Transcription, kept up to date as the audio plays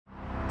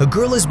A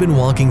girl has been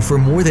walking for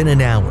more than an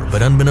hour,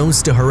 but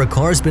unbeknownst to her, a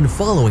car has been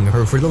following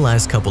her for the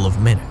last couple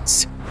of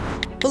minutes.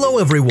 Hello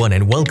everyone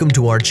and welcome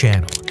to our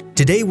channel.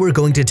 Today we're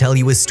going to tell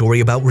you a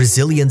story about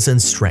resilience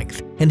and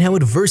strength and how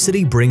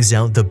adversity brings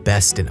out the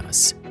best in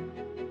us.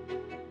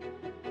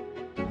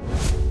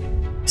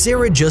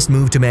 Sarah just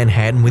moved to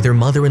Manhattan with her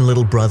mother and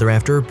little brother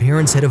after her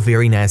parents had a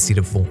very nasty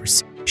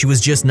divorce. She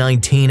was just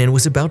 19 and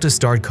was about to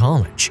start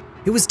college.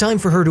 It was time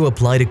for her to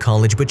apply to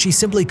college, but she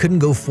simply couldn't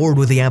go forward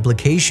with the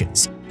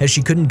applications, as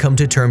she couldn't come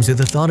to terms with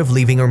the thought of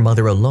leaving her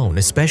mother alone,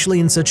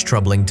 especially in such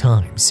troubling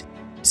times.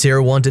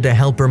 Sarah wanted to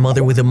help her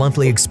mother with the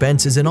monthly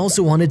expenses and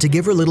also wanted to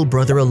give her little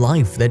brother a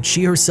life that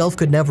she herself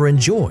could never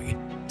enjoy.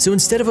 So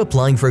instead of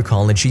applying for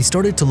college, she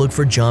started to look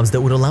for jobs that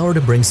would allow her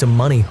to bring some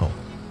money home.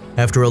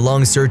 After a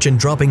long search and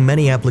dropping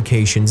many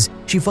applications,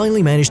 she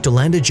finally managed to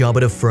land a job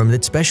at a firm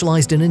that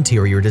specialized in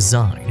interior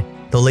design.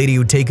 The lady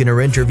who'd taken her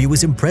interview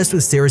was impressed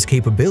with Sarah's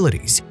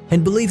capabilities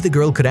and believed the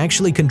girl could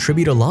actually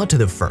contribute a lot to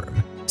the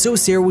firm. So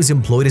Sarah was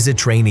employed as a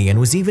trainee and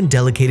was even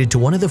delegated to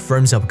one of the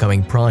firm's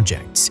upcoming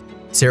projects.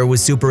 Sarah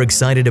was super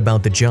excited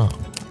about the job.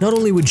 Not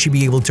only would she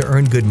be able to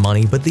earn good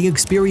money, but the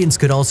experience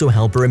could also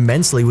help her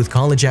immensely with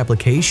college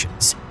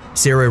applications.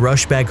 Sarah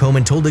rushed back home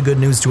and told the good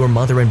news to her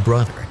mother and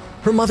brother.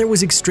 Her mother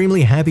was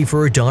extremely happy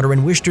for her daughter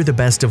and wished her the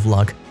best of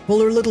luck,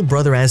 while her little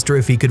brother asked her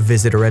if he could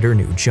visit her at her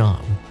new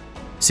job.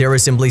 Sarah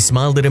simply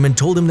smiled at him and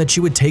told him that she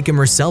would take him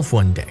herself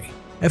one day.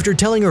 After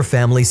telling her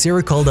family,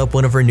 Sarah called up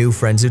one of her new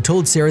friends who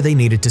told Sarah they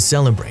needed to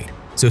celebrate.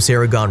 So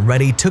Sarah got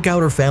ready, took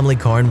out her family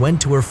car and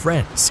went to her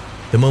friends.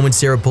 The moment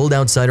Sarah pulled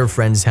outside her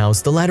friend's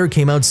house, the latter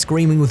came out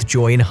screaming with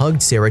joy and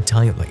hugged Sarah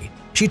tightly.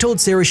 She told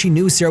Sarah she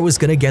knew Sarah was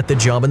going to get the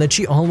job and that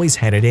she always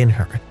had it in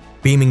her.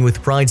 Beaming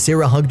with pride,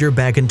 Sarah hugged her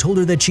back and told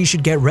her that she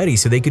should get ready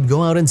so they could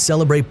go out and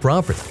celebrate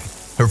properly.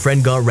 Her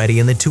friend got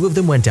ready and the two of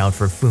them went out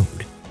for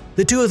food.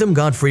 The two of them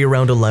got free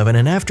around 11,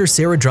 and after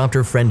Sarah dropped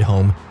her friend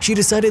home, she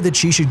decided that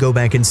she should go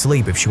back and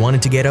sleep if she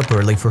wanted to get up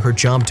early for her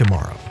job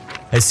tomorrow.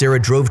 As Sarah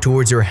drove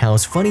towards her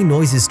house, funny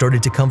noises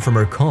started to come from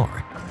her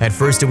car. At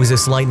first it was a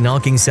slight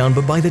knocking sound,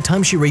 but by the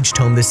time she reached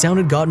home the sound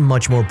had gotten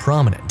much more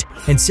prominent,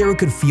 and Sarah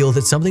could feel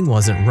that something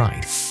wasn't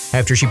right.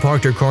 After she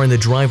parked her car in the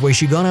driveway,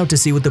 she got out to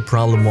see what the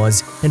problem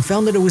was and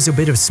found that it was a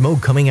bit of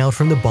smoke coming out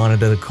from the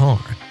bonnet of the car.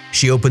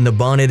 She opened the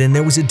bonnet and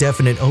there was a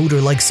definite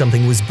odor like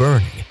something was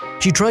burning.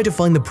 She tried to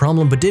find the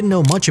problem but didn't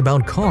know much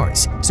about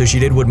cars, so she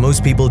did what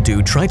most people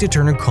do, try to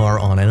turn her car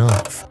on and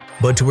off.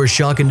 But to her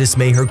shock and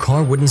dismay, her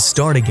car wouldn't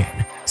start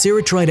again.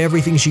 Sarah tried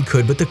everything she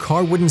could, but the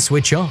car wouldn't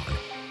switch on.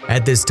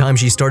 At this time,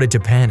 she started to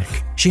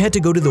panic. She had to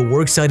go to the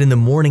worksite in the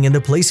morning and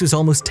the place was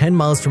almost 10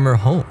 miles from her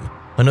home.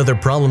 Another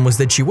problem was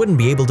that she wouldn't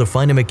be able to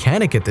find a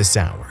mechanic at this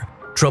hour.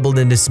 Troubled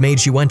and dismayed,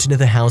 she went into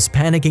the house,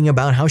 panicking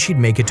about how she'd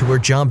make it to her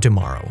job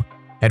tomorrow.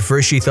 At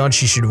first, she thought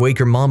she should wake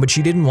her mom, but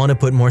she didn't want to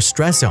put more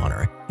stress on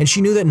her, and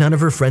she knew that none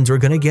of her friends were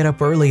going to get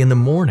up early in the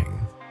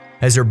morning.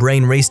 As her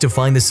brain raced to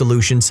find the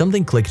solution,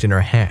 something clicked in her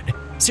head.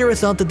 Sarah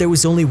thought that there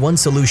was only one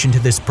solution to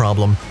this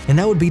problem, and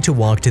that would be to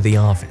walk to the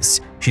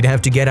office. She'd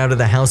have to get out of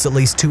the house at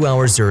least 2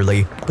 hours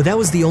early, but that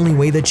was the only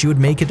way that she would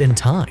make it in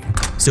time.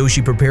 So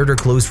she prepared her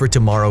clothes for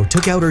tomorrow,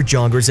 took out her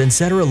joggers, and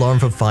set her alarm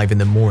for 5 in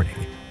the morning.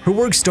 Her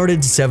work started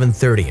at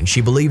 7:30, and she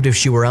believed if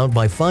she were out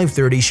by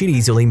 5:30, she'd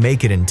easily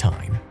make it in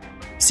time.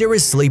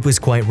 Sarah's sleep was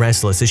quite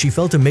restless as she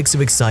felt a mix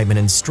of excitement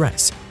and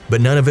stress,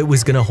 but none of it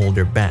was going to hold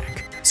her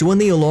back. So when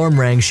the alarm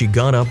rang, she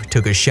got up,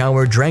 took a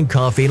shower, drank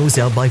coffee, and was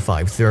out by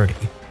 5:30.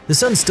 The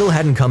sun still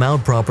hadn't come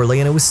out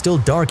properly and it was still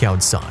dark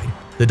outside.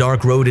 The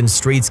dark road and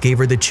streets gave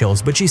her the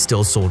chills, but she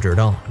still soldiered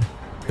on.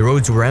 The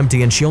roads were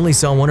empty and she only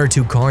saw 1 or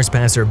 2 cars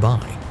pass her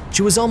by.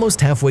 She was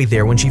almost halfway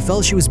there when she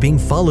felt she was being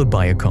followed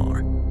by a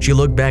car. She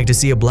looked back to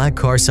see a black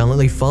car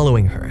silently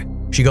following her.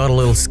 She got a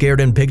little scared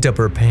and picked up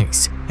her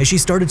pace. As she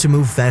started to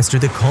move faster,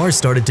 the car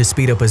started to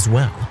speed up as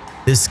well.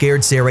 This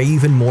scared Sarah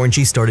even more and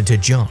she started to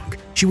jog.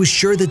 She was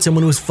sure that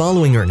someone was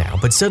following her now,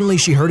 but suddenly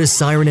she heard a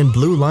siren and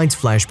blue lights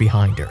flash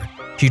behind her.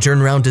 She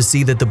turned around to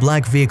see that the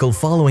black vehicle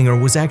following her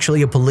was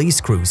actually a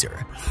police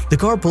cruiser. The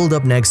car pulled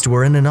up next to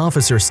her and an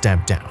officer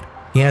stepped out.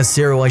 He asked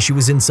Sarah why she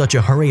was in such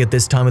a hurry at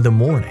this time of the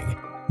morning.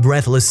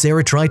 Breathless,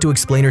 Sarah tried to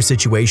explain her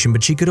situation,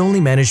 but she could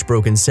only manage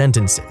broken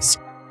sentences.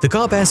 The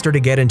cop asked her to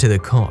get into the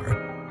car.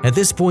 At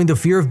this point, the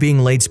fear of being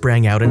late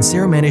sprang out and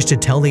Sarah managed to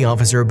tell the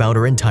officer about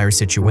her entire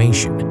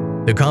situation.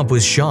 The cop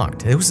was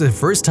shocked. It was the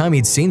first time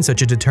he'd seen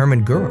such a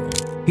determined girl.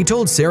 He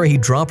told Sarah he'd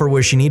drop her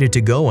where she needed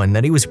to go and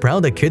that he was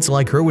proud that kids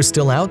like her were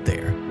still out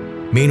there.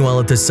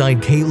 Meanwhile, at the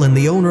side, Caitlin,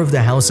 the owner of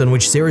the house on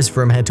which Sarah's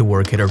firm had to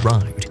work, had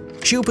arrived.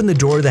 She opened the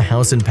door of the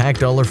house and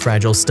packed all her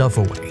fragile stuff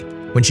away.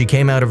 When she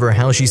came out of her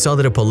house, she saw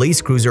that a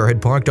police cruiser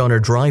had parked on her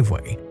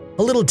driveway.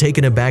 A little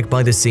taken aback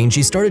by the scene,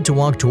 she started to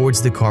walk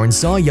towards the car and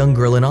saw a young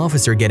girl and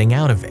officer getting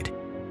out of it.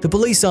 The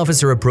police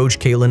officer approached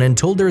Caitlin and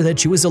told her that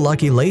she was a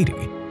lucky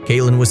lady.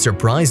 Caitlin was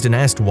surprised and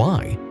asked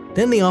why.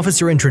 Then the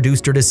officer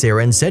introduced her to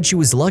Sarah and said she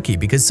was lucky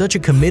because such a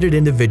committed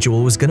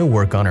individual was going to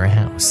work on her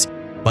house.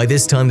 By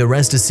this time, the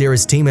rest of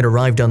Sarah's team had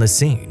arrived on the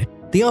scene.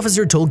 The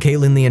officer told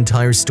Caitlin the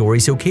entire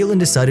story, so Caitlin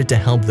decided to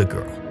help the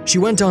girl. She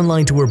went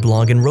online to her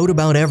blog and wrote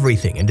about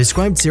everything and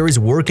described Sarah's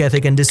work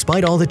ethic, and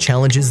despite all the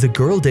challenges, the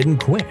girl didn't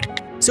quit.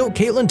 So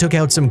Caitlin took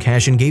out some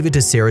cash and gave it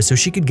to Sarah so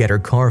she could get her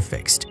car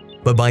fixed.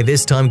 But by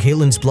this time,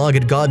 Caitlin's blog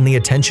had gotten the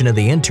attention of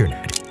the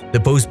internet. The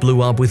post blew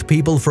up with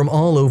people from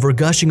all over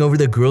gushing over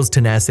the girl's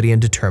tenacity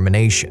and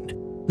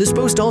determination. This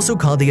post also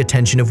caught the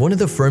attention of one of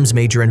the firm's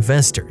major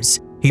investors.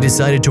 He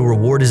decided to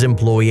reward his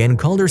employee and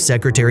called her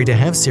secretary to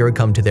have Sarah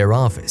come to their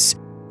office.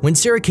 When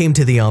Sarah came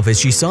to the office,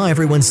 she saw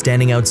everyone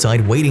standing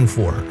outside waiting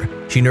for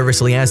her. She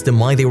nervously asked them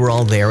why they were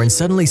all there and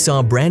suddenly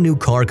saw a brand new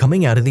car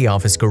coming out of the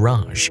office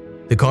garage.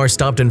 The car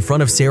stopped in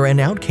front of Sarah and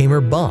out came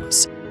her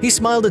boss. He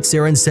smiled at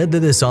Sarah and said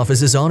that this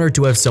office is honored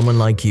to have someone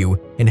like you,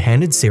 and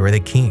handed Sarah the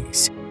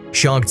keys.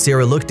 Shocked,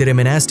 Sarah looked at him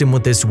and asked him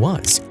what this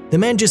was. The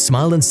man just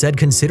smiled and said,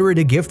 "Consider it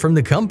a gift from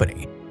the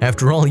company.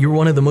 After all, you're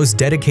one of the most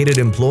dedicated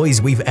employees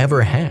we've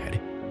ever had."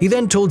 He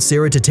then told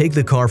Sarah to take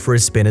the car for a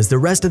spin as the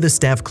rest of the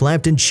staff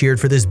clapped and cheered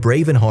for this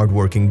brave and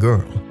hardworking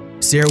girl.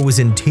 Sarah was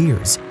in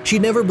tears. She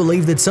never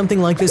believed that something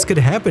like this could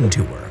happen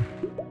to her.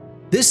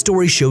 This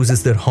story shows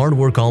us that hard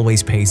work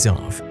always pays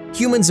off.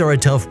 Humans are a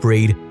tough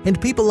breed,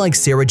 and people like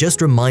Sarah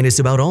just remind us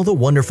about all the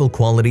wonderful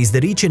qualities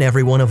that each and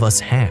every one of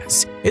us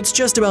has. It's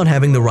just about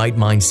having the right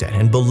mindset,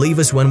 and believe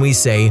us when we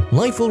say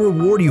life will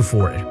reward you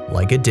for it,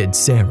 like it did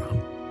Sarah.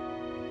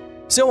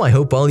 So I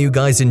hope all you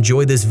guys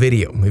enjoyed this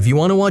video. If you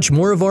want to watch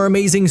more of our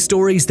amazing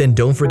stories, then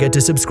don't forget to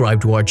subscribe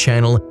to our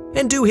channel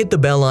and do hit the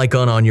bell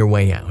icon on your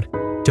way out.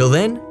 Till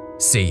then,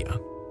 see ya.